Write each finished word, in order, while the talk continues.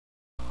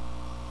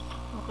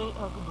Okay,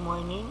 good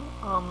morning.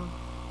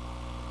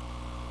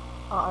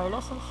 Our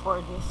lesson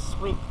for this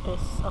week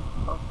is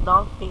about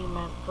down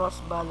payment, gross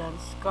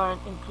balance,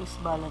 current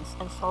increased balance,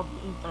 and solving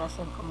interest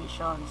and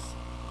commissions.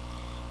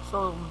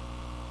 So,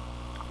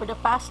 for the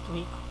past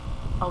week,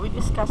 we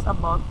discussed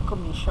about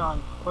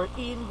commission,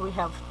 wherein we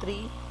have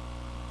three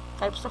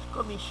types of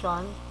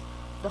commission.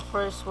 The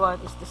first one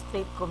is the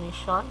state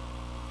commission,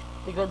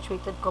 the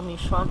graduated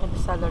commission, and the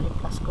salary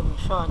plus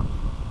commission.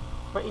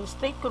 Wherein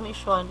state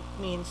commission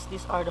means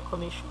these are the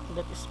commission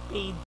that is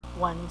paid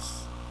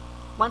once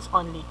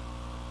only.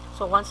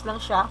 So, once lang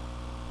siya.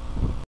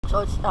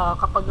 So, it's,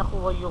 kapag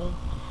nakuha yung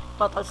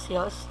total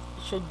sales,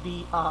 it should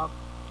be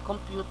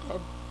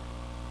computed.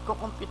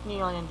 Ko-compute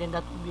niyo yun, and then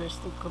that will be your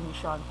state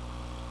commission.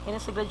 And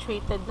as a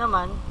graduated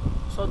naman,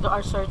 so there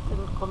are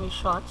certain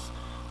commissions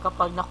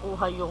kapag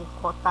nakuha yung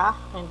quota,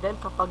 and then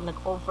kapag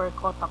nag-over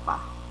quota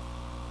pa.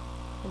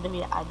 And then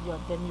you add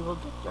yun, then you will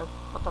get your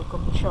total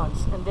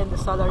commissions. And then the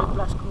salary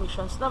plus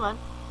commissions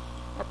naman,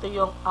 ito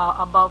yung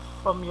above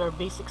from your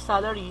basic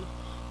salary,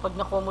 pag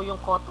nakuha mo yung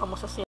quota mo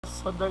sa sales,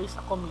 so there is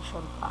a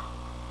commission pa.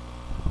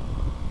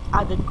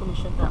 Added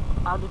commission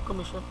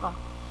pa.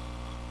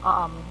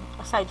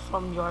 Aside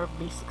from your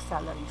basic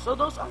salary. So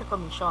those are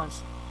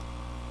commissions.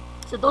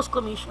 So those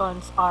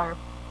commissions are,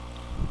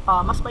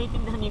 mas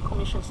maintindihan yung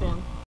commissions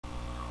yun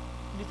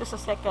dito sa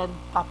second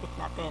topic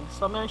natin.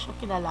 So, meron siyang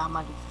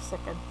kinalaman dito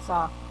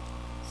sa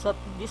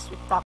this week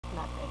topic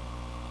natin.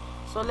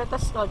 So, let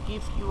us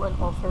give you an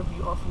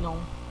overview of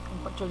nung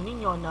module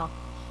ninyo na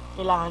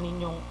kailangan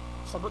ninyong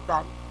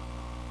sagutan.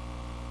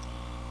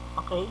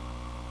 Okay?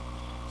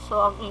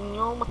 So, ang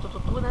inyong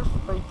matututunan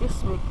for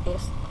this week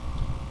is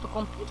to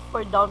compute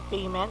for down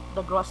payment,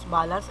 the gross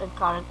balance, and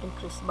current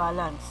increased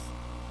balance.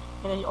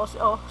 And then you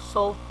also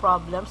solve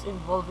problems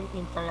involving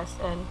interest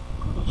and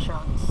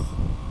commissions.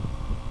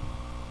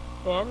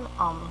 Then,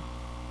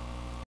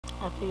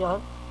 ito yun.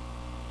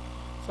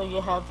 So,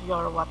 you have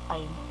your what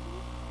I know.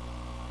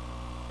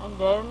 And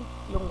then,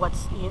 yung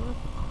what's in.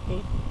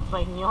 Okay,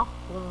 try nyo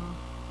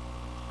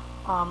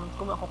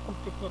kung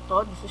ako-complete nyo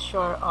to. This is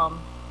your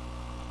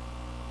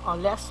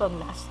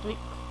lesson last week.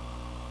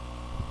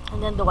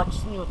 And then, the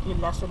what's new. Ito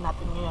yung lesson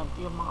natin ngayon.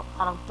 Ito yung mga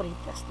parang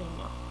pre-test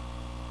ninyo.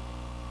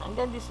 And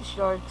then, this is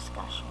your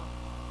discussion.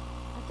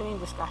 Ito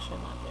yung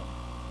discussion natin.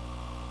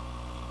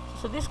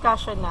 So,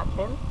 discussion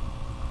natin,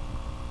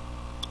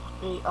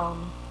 okay,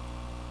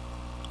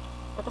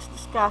 let us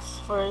discuss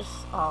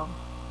first the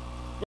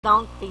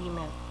down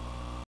payment.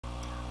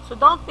 So,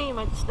 down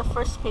payment is the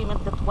first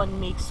payment that one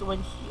makes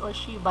when he or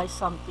she buys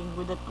something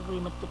with an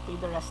agreement to pay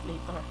the rest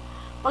later.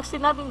 Pag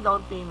sinabing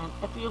down payment,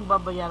 ito yung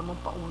babayaran mo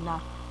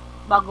pauna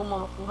bago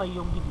mo makuha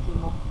yung binili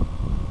mo.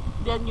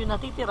 Then, yung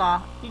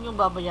natitira, yun yung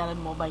babayaran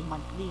mo by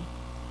monthly.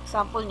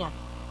 Example niya,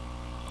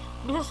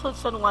 Mrs.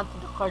 Hudson wanted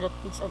a car that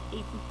needs an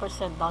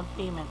 18% down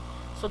payment.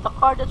 So, the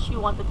car that she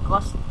wanted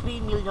cost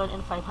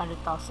 $3,500,000.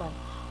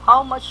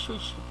 How much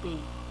should she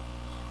pay?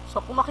 So,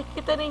 kung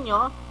makikita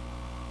ninyo,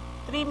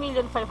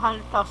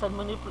 $3,500,000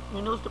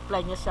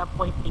 minultiply niya sa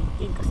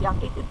 0.18. Kasi ang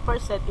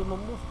 18%,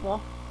 i-move mo,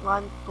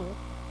 1,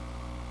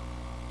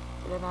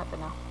 2, sila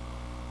natin na.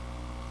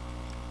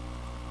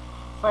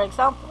 For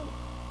example,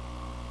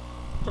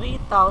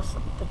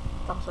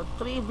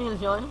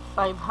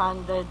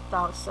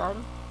 $3,500,000,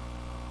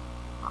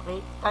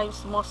 okay, times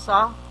mo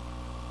sa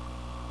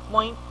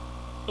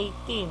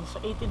 0.18.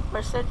 So,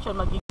 18% yun,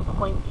 magiging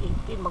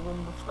 0.18,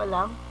 mag-move ka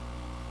lang.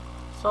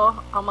 So,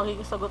 ang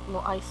magiging sagot mo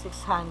ay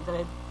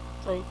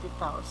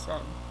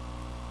 630,000.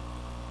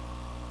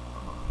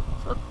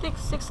 So,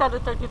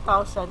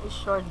 630,000 is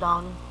your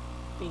down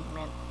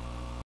payment.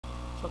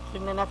 So,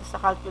 tingnan natin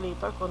sa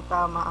calculator kung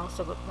tama ang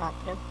sagot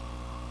natin.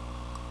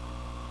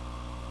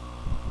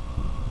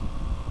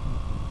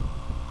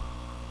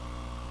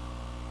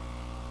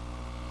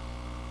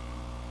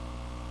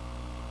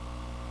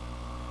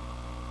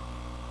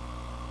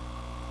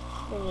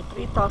 Yung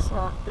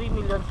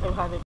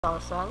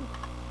 $3,500,000.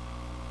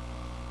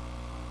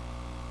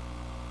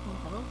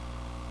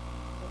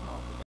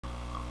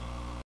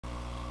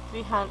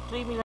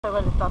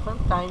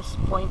 $3,500,000 times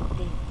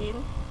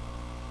 0.18.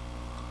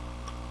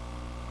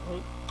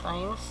 Okay,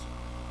 times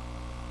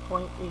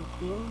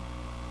 0.18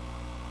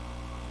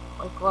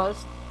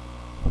 equals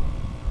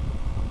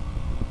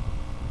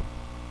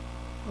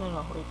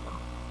wait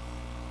lang.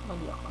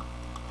 Mali ako.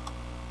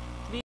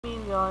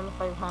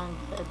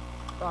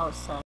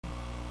 3,500,000.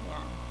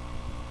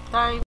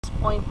 Times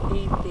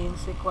 0.18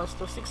 is equals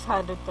to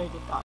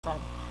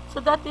 630,000. So,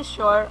 that is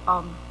your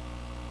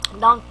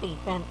down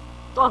payment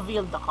to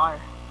avail the car.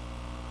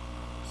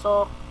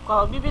 So,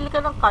 kung bibili ka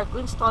ng car,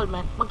 kung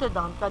installment,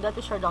 magda-down ka, that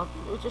is your down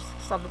payment, which is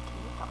 630,000.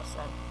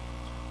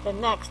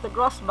 Then next, the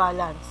gross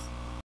balance.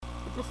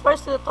 It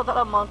refers to the total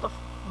amount of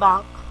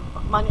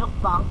money of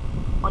bank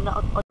on the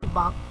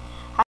bank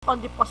has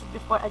on deposit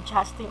before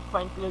adjusting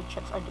for period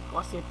checks or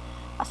deposit,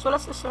 as well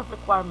as reserve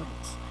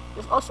requirements.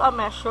 There's also a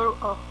measure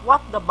of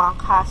what the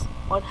bank has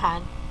on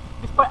hand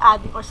before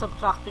adding or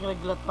subtracting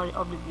regulatory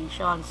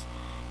obligations.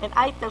 and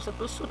items that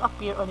will soon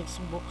appear on its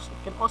books. It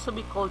can also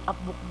be called a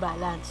book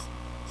balance.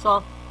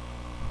 So,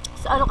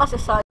 sa ano kasi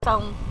sa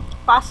isang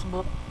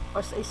passbook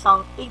or sa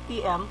isang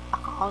ATM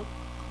account,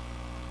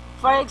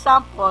 for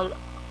example,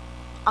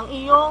 ang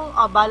iyong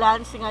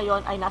balance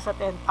ngayon ay nasa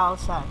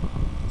 10,000.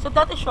 So,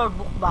 that is your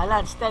book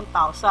balance, 10,000.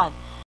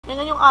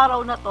 Ngayon yung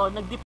araw na to,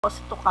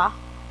 nagdeposito ka,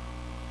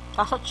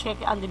 kaso check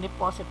ang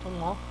dineposito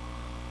mo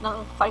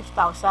ng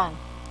 5,000.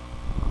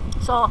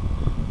 So,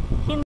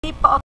 hindi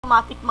pa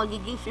automatic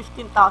magiging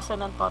 15,000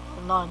 ang total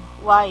nun.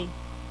 Why?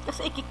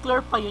 Kasi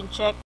i-clear pa yung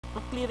check.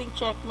 May clearing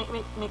check, may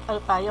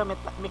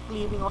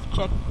clearing of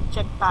check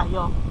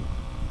tayo.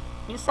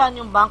 Minsan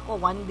yung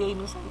bangko 1 day,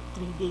 minsan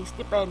 3 days.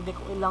 Depende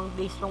kung ilang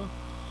days yung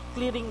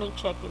clearing ng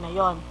check na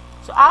yon.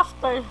 So,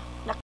 after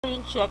na-clear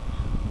yung check,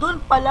 doon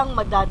pa lang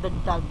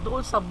madadagdag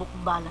doon sa book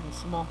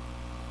balance mo.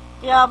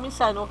 Kaya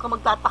minsan, huwag ka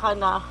magtataka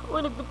na,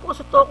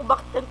 nag-deposit ako,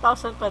 bakit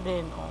 10,000 pa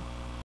din?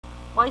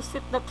 Why is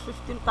it not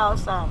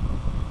 15,000?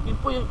 Yun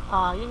po yung,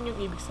 yun yung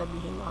ibig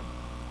sabihin nun.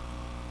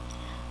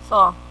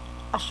 So,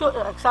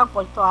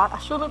 example to,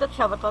 assuming that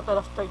you have a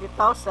total of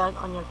 30,000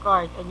 on your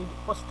card and you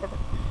deposited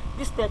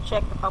this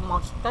check that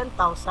amounts to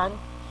 10,000,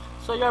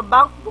 so your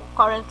bank book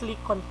currently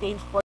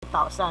contains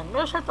 40,000.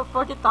 Meron siya to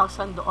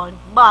 40,000 doon,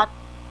 but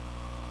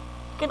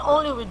you can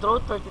only withdraw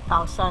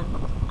 30,000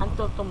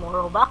 until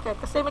tomorrow. Bakit?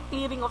 Kasi may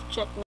clearing of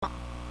check na.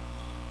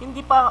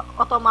 Hindi pa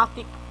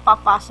automatic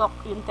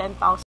papasok yung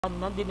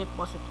 10,000 na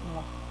dineposit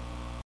mo.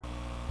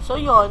 So,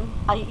 yon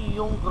ay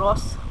iyong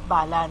gross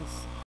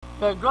balance.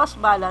 Your gross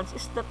balance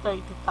is the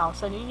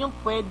 30,000. Yun yung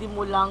pwede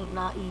mo lang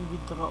na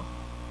i-withdraw.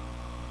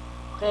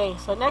 Okay,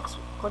 so next,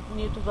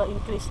 continue to the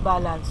increased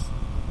balance.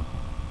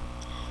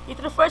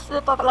 It refers to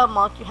the total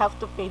amount you have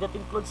to pay that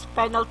includes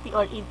penalty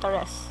or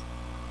interest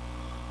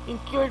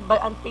incurred by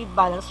unpaid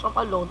balance from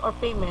a loan or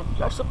payment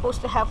you are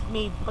supposed to have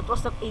made but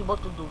was not able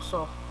to do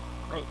so.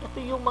 Okay, ito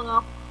yung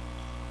mga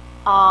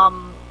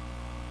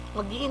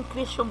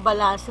mag-i-increase yung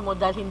balance mo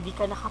dahil hindi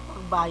ka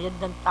nakapagbayad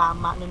ng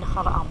tama noong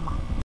nakaraang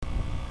month.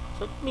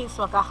 So, it means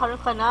magkakaroon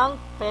ka ng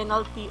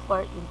penalty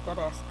or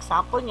interest.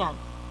 Example niyan,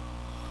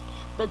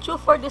 the due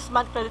for this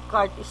month credit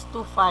card is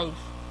 2,500.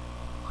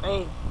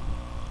 Okay.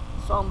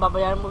 So, ang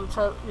babayaran mo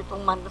sa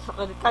itong month sa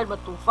credit card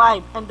mo,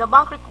 2,500. And the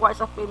bank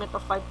requires a payment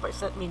of 5%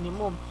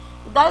 minimum.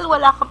 Dahil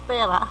wala kang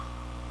pera,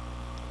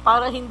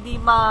 para hindi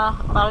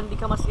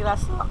ka masira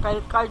sa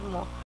credit card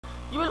mo,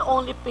 you will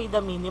only pay the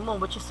minimum,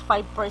 which is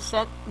 5%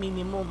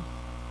 minimum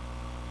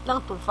ng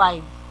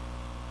 2,500.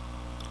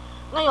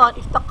 Ngayon,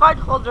 if the card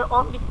holder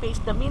only pays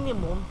the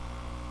minimum,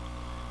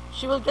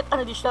 she will get an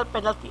additional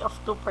penalty of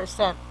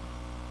 2%.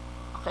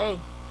 Okay.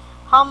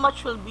 How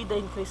much will be the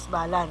increased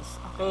balance?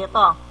 Okay,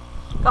 ito.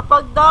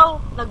 Kapag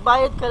daw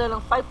nagbayad ka na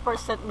ng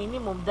 5%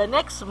 minimum, the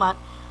next month,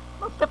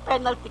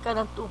 magpe-penalty ka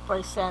ng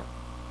 2%.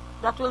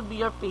 That will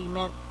be your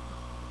payment.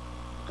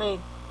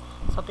 Okay.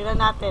 So, tingnan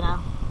natin,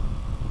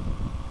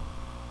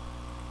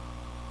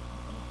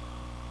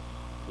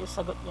 yung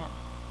sagot niya.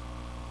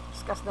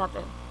 Discuss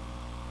natin.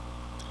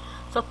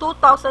 So,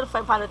 2,500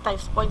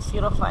 times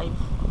 0.05.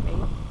 Okay.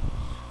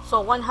 So,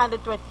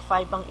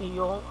 125 ang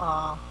iyong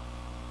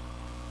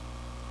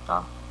ito.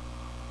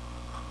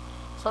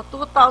 So,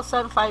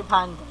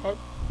 2,500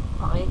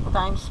 okay,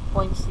 times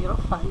 0.05.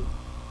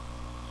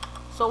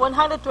 So,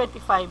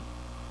 125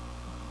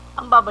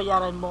 ang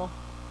babayaran mo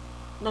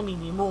na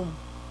minimum.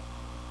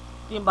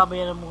 Ito yung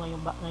babayaran mo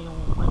ngayong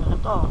ano na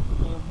to,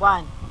 ngayong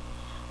buwan.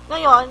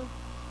 Ngayon,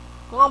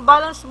 kung ang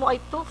balance mo ay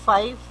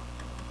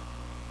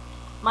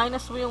 2,500,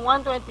 minus mo yung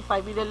 125,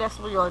 ililess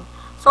mo yon.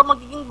 So,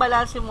 magiging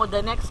balance mo the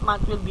next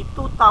month will be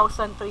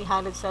 2,375.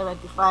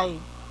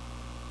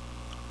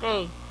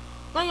 Okay.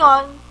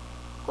 Ngayon,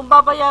 kung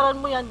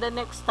babayaran mo yan the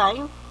next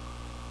time,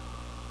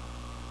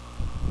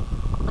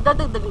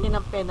 madadagdagan yun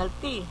ng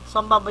penalty.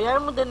 So, ang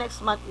babayaran mo the next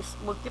month is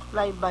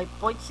multiplied by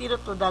 0.02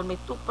 dahil may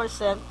 2%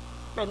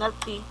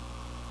 penalty,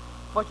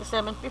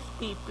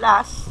 4750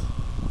 plus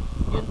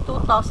yung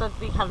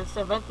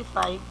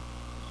 2,375.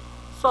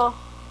 So,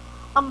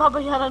 ang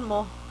babayaran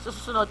mo sa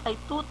susunod ay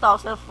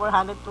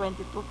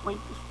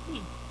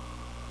 2,422.50.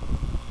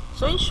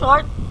 So, in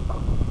short,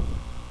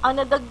 ang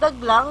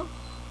nadagdag lang,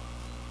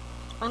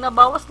 ang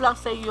nabawas lang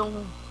sa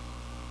iyong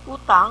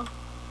utang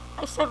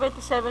ay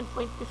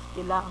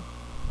 77.50 lang.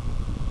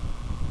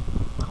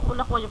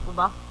 Una ko niyo po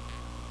ba?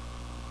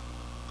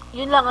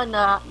 Yun lang ang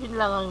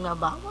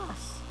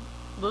nabawas.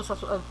 Doon sa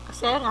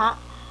kasi nga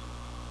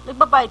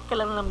nagbabayad ka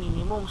lang ng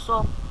minimum.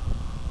 So,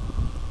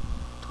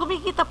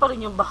 kumikita pa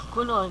rin yung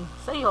bangko nun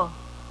sa iyo.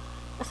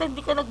 Kasi hindi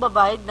ka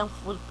nagbabayad ng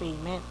full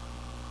payment.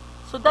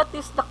 So, that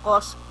is the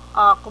cost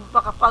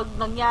kapag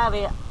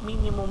nangyari,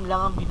 minimum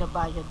lang ang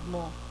binabayad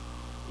mo.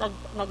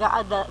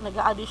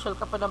 Nag-a-additional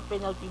ka pa ng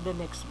penalty the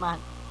next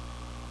month.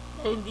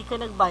 Dahil hindi ka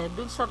nagbayad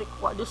dun sa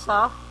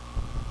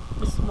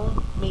mismong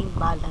main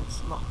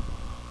balance mo.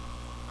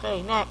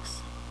 Okay,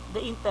 next.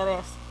 The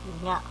interest. Yun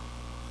nga.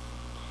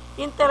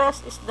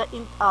 Interest is the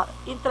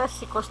interest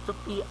equals to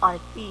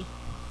PRT.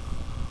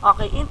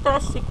 Okay,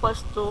 interest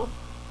equals to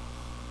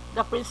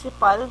the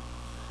principal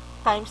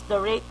times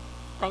the rate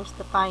times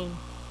the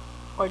time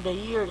or the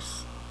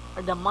years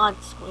or the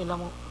months kung ilan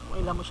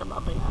mo siya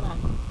babayaran.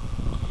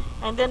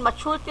 And then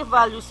maturity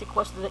value is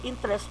equals to the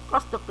interest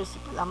plus the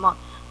principal amount.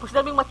 Pag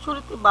sinabing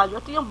maturity value,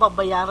 ito yung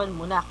babayaran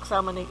mo na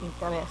kasama na yung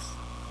interest.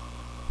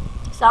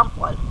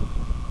 Example,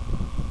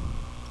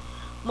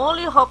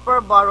 Molly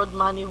Hopper borrowed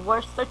money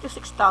worth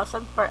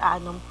 $36,000 per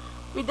annum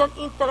with an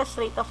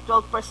interest rate of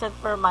 12%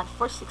 per month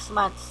for 6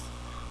 months.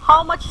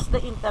 How much is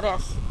the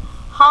interest?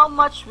 How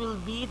much will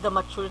be the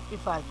maturity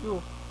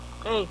value?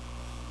 Okay.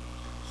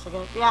 So,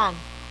 ganito yan.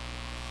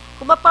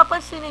 Kung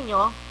mapapansin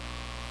ninyo,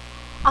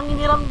 ang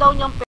iniram daw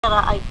niyang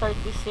pera ay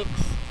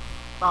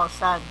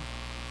 36,000.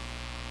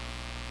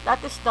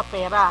 That is the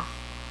pera.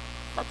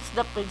 That is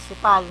the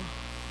principal.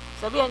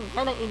 Sabihin,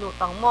 yan ang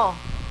inutang mo.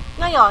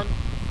 Ngayon,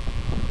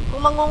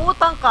 kung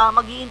mangungutang ka,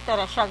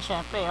 mag-i-interest yan,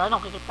 syempre.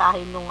 Anong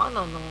kikitahin nung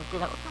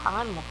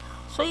pinagutangan mo?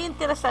 So,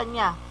 i-interestan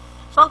niya.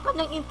 So, ang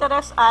kanyang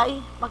interest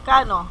ay,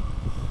 magkano?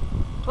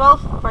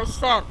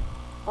 12%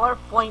 or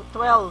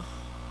 0.12.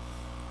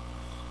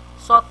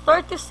 So,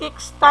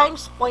 36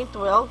 times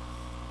 0.12,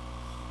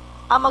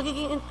 ang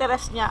magiging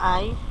interest niya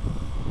ay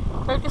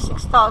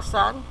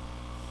 36,000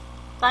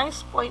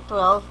 times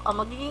 0.12, ang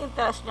magiging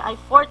interest niya ay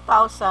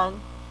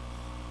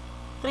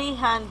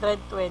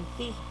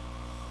 4,320.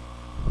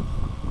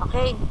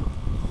 Okay?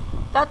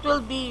 That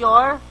will be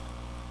your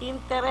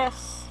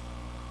interest.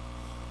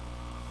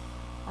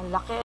 Ang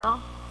laki, no?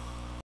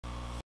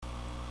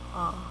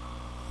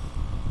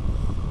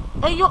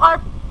 And you are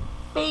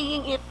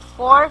paying it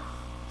for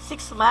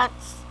 6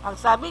 months. Ang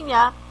sabi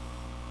niya,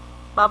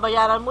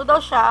 babayaran mo daw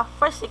siya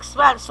for 6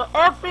 months. So,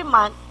 every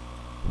month,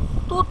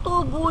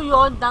 tutubo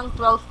yun ng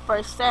 12%,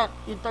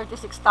 yung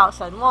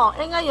 36,000 mo.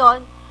 Eh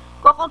ngayon,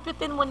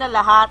 kukumputin mo na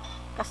lahat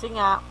kasi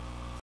nga,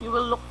 you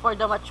will look for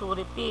the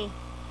maturity.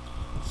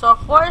 So,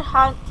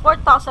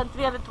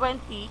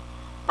 4,320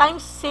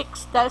 times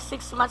 6, dahil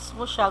 6 months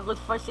mo siya, good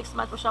for 6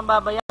 months mo siyang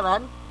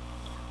babayaran,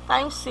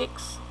 times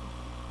 6,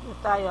 ito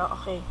tayo,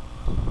 okay,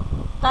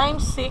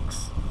 times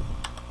 6,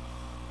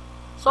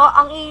 so,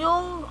 ang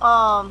iyong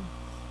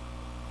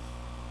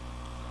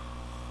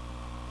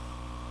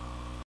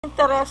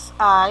interest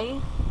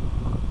ay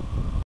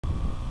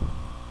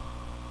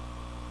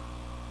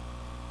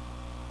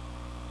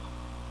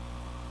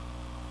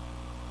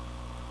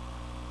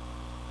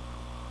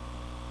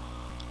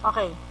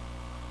okay.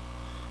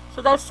 So,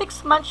 dahil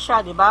 6 months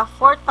siya, di ba?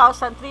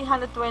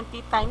 4,320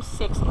 times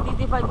 6,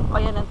 i-divide mo pa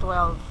yan ng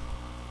 12.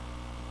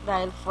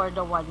 Dahil for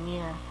the 1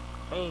 year.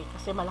 Okay,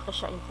 kasi malaki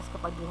siya interest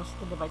kapag di mo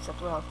i-divide sa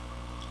 12.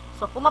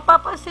 So, kung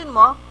mapapansin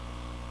mo,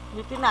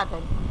 ulitin natin,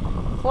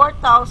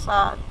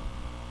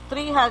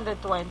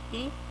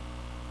 4,320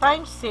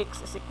 times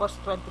 6 is equals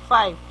to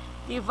 25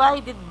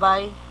 divided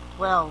by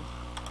 12.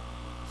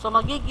 So,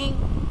 magiging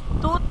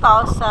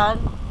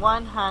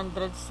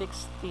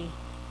 2,160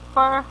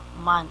 per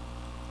month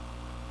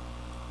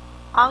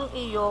ang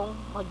iyong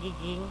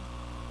magiging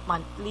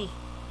monthly.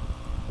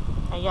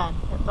 Ayan,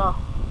 ito.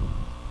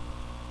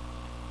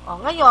 O,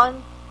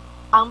 ngayon,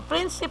 ang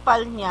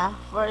principal niya,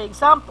 for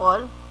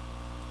example,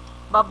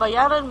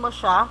 babayaran mo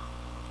siya,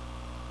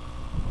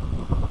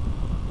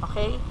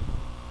 okay?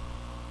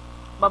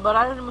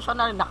 Babayaran mo siya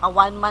na naka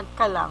 1 month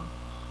ka lang.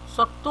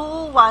 So,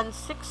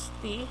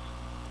 2,160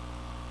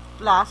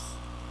 plus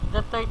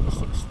the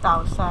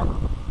 36,000.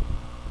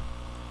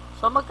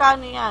 So,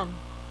 magkano yan?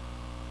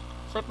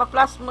 So,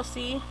 ipa-plus mo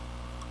si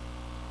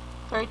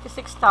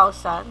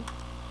 36,000.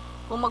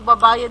 Kung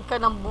magbabayad ka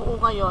ng buo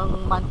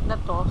ngayon, month na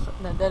to,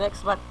 na the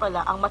next month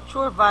pala, ang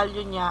mature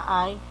value niya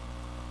ay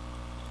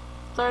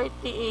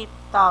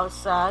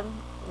 38,160.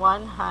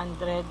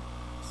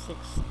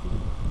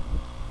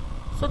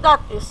 So,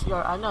 that is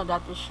your,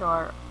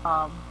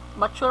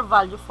 mature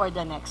value for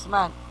the next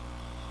month.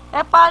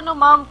 Eh, paano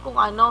ma'am kung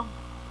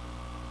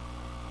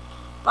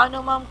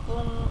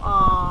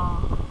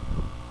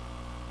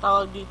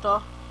tawag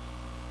dito,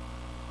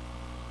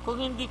 kung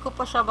hindi ko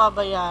pa siya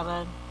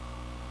babayaran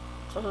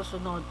sa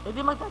susunod, edi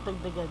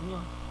magdadagdagan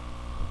yun.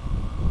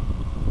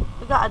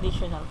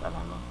 Nag-additional ka na,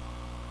 no?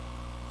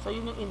 So,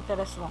 yun yung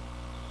interest mo.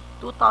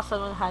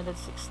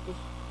 2,160.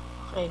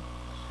 Okay.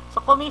 So,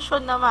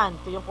 commission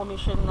naman. Ito yung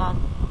commission na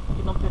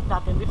kinumpute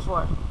natin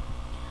before.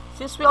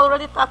 Since we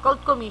already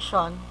tackled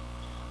commission,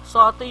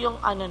 so, ito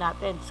yung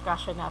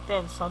discussion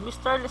natin. So,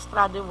 Mr.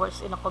 Lestrade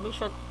works in a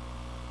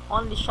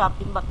commission-only shop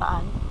in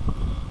Bataan.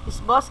 His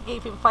boss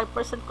gave him 5%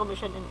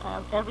 commission in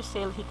every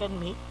sale he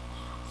can make.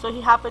 So,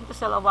 he happened to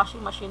sell a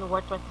washing machine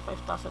worth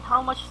 25,000.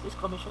 How much is this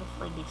commission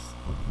for this?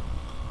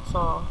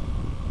 So,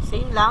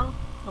 same lang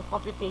ng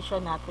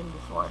computation natin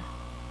before.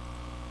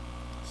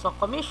 So,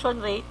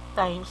 commission rate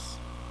times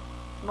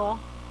 5%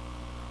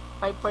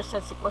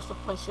 equals to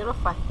 0.05.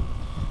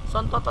 So,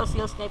 ang total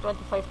sales niya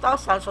ay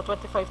 25,000. So,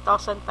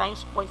 25,000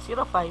 times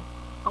 0.05.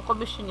 Ang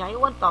commission niya ay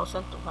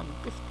 1,250.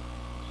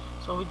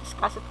 So, we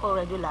discussed it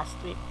already last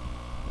week.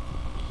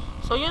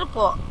 So, yun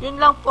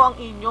lang po ang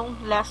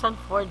inyong lesson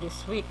for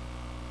this week.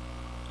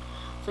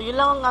 So, yun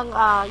lang ang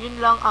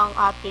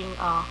ating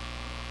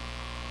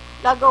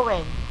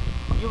gagawin.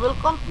 You will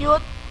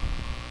compute,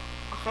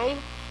 Okay?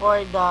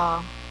 For the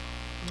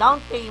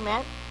down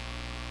payment,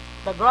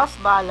 the gross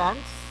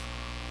balance,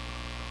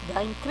 the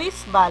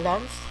increased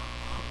balance,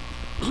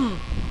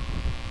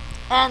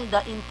 and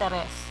the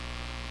interest,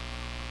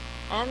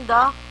 and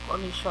the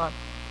commission.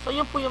 So,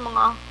 yun po yung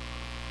mga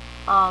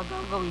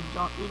gagawin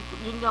nyo.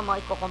 Yun yung mga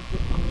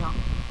i-complete nyo.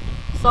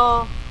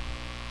 So,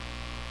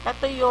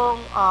 ito yung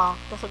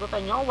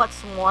kasagutan nyo,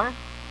 what's more,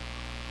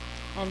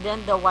 and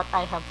then the what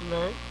I have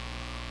learned,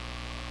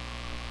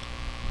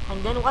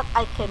 and then what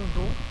I can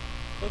do.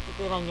 Okay,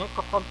 titinan nyo,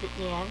 i-complete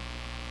nyo yan.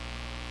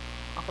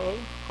 Okay,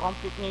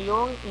 complete nyo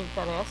yung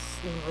interest,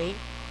 yung rate.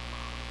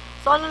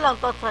 So, ano lang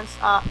to,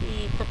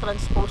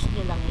 i-transpose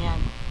nyo lang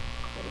yan.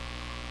 Okay.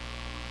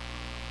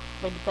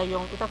 Pwede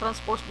kayong,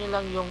 ita-transpose nyo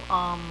lang yung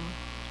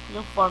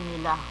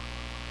formula.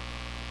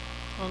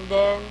 And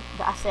then,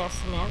 the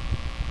assessment.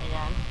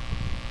 Ayan.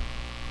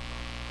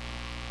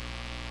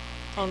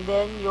 And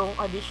then, yung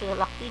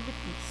additional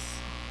activities.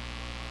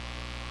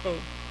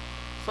 Okay.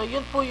 So,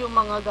 yun po yung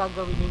mga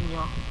gagawin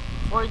ninyo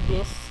for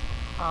this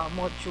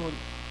module.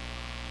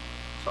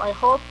 So, I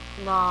hope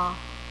na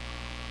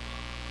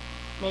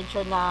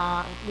medyo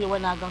na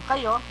liwanagan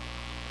kayo.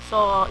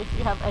 So, if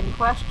you have any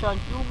question,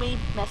 you may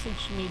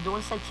message me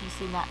doon sa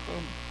GC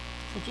natin.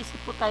 Sa GC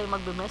po tayo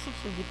magbe-message,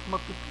 hindi po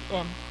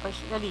mag-PM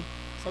personally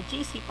sa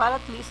GC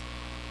para at least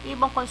yung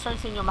ibang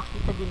concerns niyo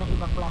makita din ng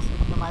ibang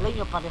classmate na malay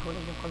nyo, pareho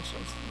lang yung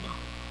concerns niyo.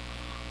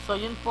 So,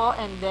 yun po.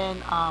 And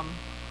then,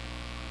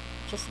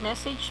 just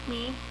message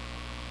me.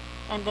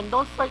 And then,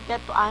 don't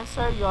forget to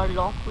answer your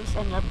long quiz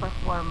and your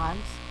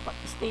performance.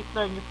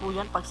 Stapler nyo po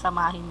yun,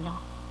 pagsamahin nyo.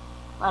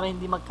 Para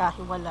hindi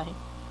magkahiwalay.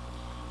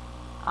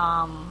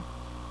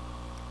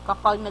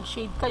 Kapag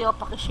nag-shade kayo,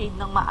 paki-shade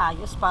ng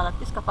maayos para at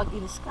least kapag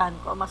in-scan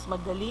ko, mas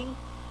madaling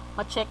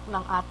ma-check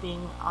ng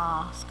ating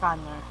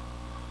scanner.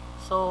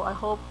 So, I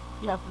hope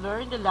you have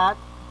learned a lot.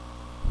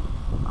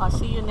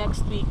 See you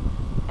next week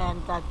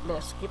and God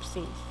bless. Keep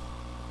safe.